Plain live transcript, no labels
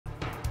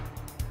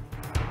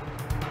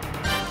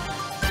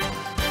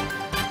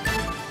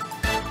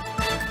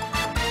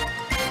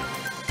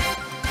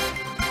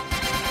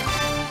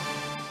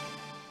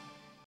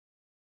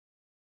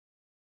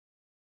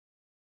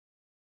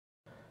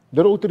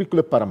De Rotary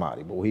Club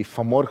Paramaribo heeft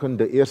vanmorgen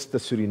de eerste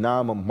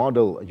Suriname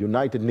Model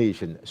United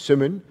Nations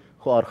Sumun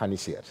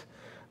georganiseerd.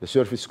 De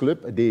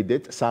serviceclub deed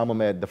dit samen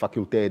met de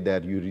faculteit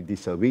der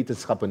juridische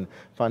wetenschappen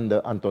van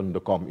de Anton de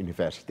Kom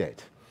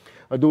Universiteit.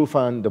 Het doel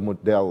van de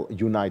Model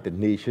United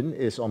Nations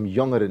is om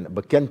jongeren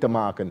bekend te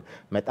maken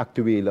met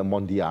actuele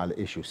mondiale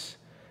issues.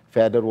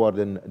 Verder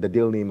worden de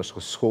deelnemers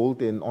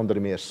geschoold in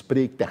onder meer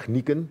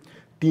spreektechnieken,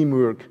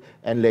 teamwork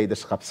en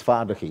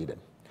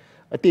leiderschapsvaardigheden.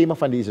 Het thema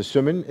van deze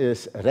Sumun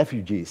is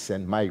Refugees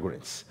and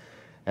Migrants.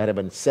 Er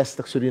hebben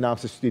 60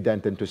 Surinaamse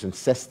studenten tussen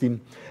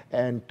 16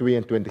 en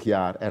 22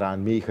 jaar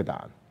eraan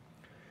meegedaan.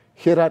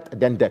 Gerard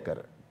Den Dekker,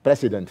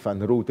 president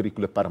van Rotary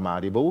Club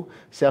Paramaribo,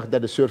 zegt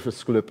dat de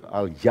serviceclub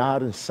al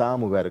jaren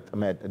samenwerkt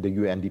met de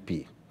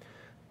UNDP.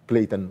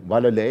 Clayton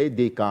Wallerlei,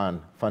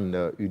 decaan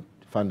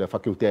van de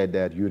faculteit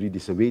der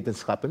juridische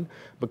wetenschappen,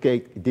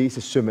 bekijkt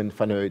deze Sumun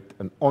vanuit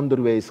een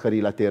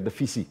onderwijsgerelateerde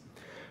visie.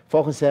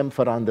 Volgens hem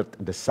verandert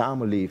de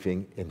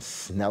samenleving in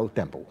snel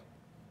tempo.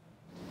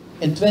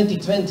 In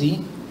 2020,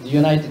 the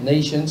United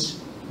Nations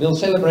will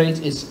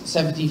celebrate its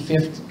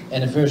 75th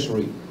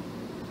anniversary.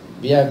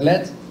 We are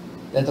glad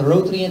that the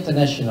Rotary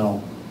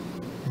International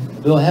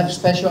will have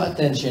special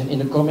attention in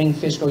the coming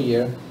fiscal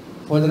year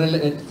for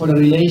the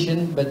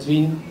relation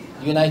between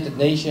the United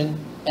Nations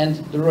and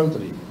the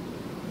Rotary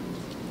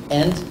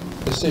and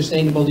the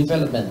Sustainable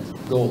Development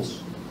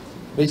Goals,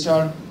 which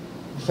are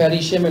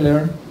very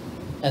similar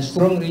and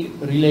strongly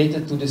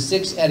related to the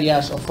 6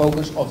 areas of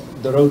focus of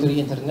the Rotary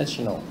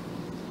International.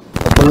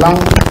 Het belang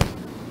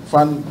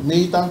van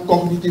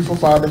metacognitieve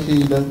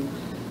vaardigheden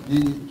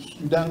die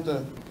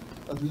studenten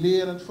het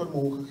lerend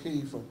vermogen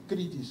geven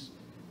kritisch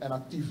en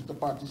actief te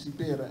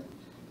participeren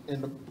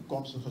in de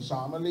toekomstige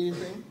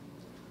samenleving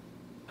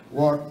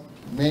wordt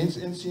mijns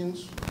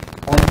inziens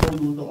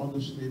onvoldoende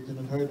onderstreept in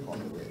het huidige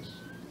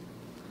onderwijs.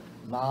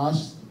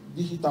 Naast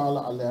digitale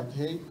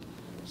alertheid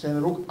zijn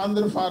er ook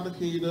andere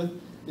vaardigheden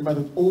die met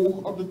het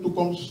oog op de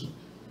toekomst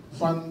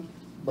van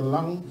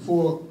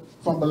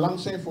belang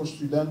zijn voor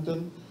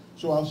studenten,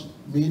 zoals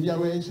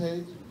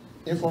mediawijsheid,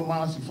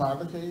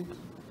 informatievaardigheid,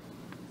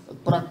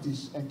 het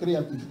praktisch en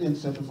creatief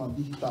inzetten van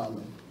digitale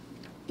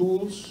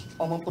tools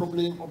om een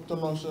probleem op te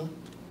lossen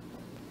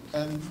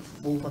en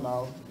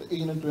bovenal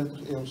de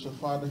 21e-eeuwse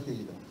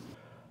vaardigheden.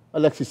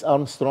 Alexis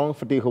Armstrong,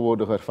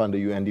 vertegenwoordiger van de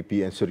UNDP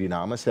in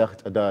Suriname,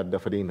 zegt dat de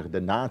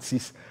Verenigde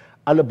Naties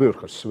alle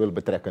burgers wil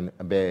betrekken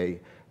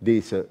bij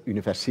deze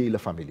universele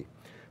familie.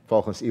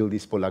 Volgens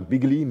Ildis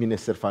Polak-Bigli,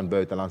 minister van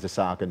Buitenlandse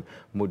Zaken,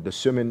 moet de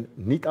Sumun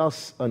niet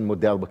als een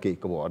model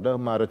bekeken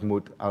worden, maar het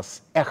moet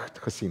als echt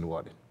gezien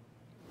worden.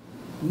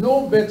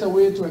 No better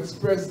way to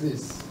express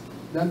this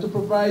than to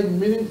provide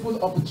meaningful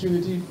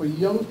opportunity for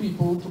young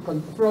people to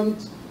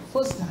confront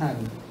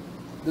firsthand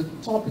the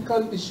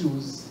topical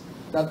issues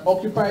that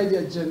occupy the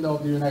agenda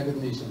of the United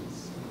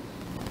Nations.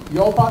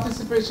 Your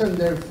participation,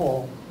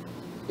 therefore,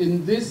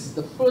 in this,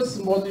 the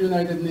first Model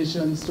United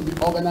Nations to be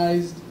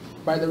organized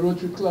by the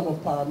Rotary Club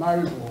of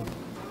Paramaribo,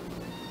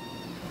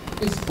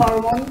 is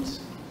paramount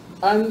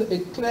and a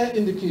clear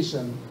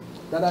indication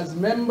that as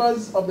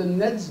members of the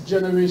next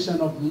generation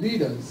of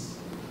leaders,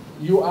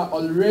 you are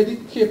already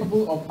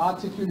capable of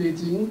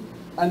articulating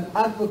and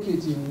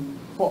advocating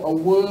for a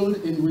world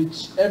in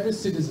which every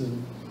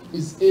citizen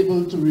is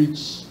able to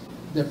reach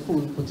their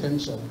full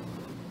potential.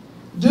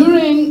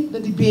 During the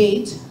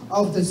debate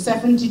of the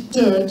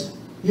 73rd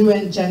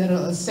UN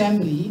General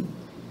Assembly,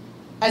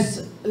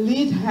 as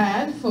lead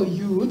hand for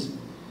youth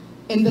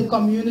in the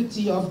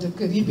community of the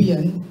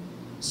Caribbean,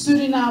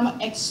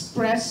 Suriname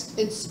expressed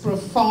its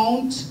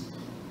profound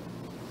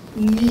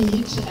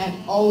need and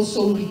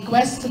also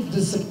requested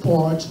the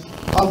support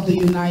of the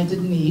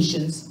United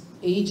Nations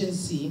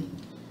agency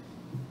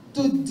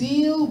to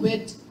deal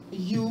with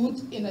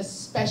youth in a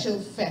special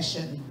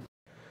fashion.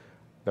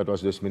 Dat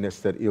was dus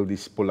minister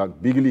Ildis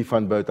Polak-Bigli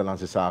van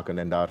Buitenlandse Zaken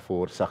en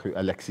daarvoor zag u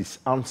Alexis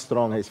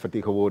Armstrong, hij is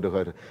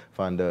vertegenwoordiger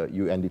van de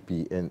UNDP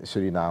in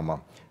Suriname.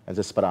 En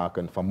ze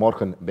spraken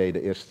vanmorgen bij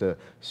de eerste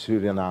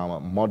Suriname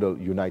Model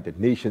United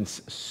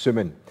Nations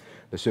Sumun.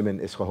 De Sumun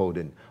is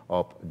gehouden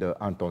op de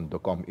Anton de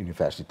Kom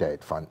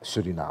Universiteit van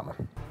Suriname.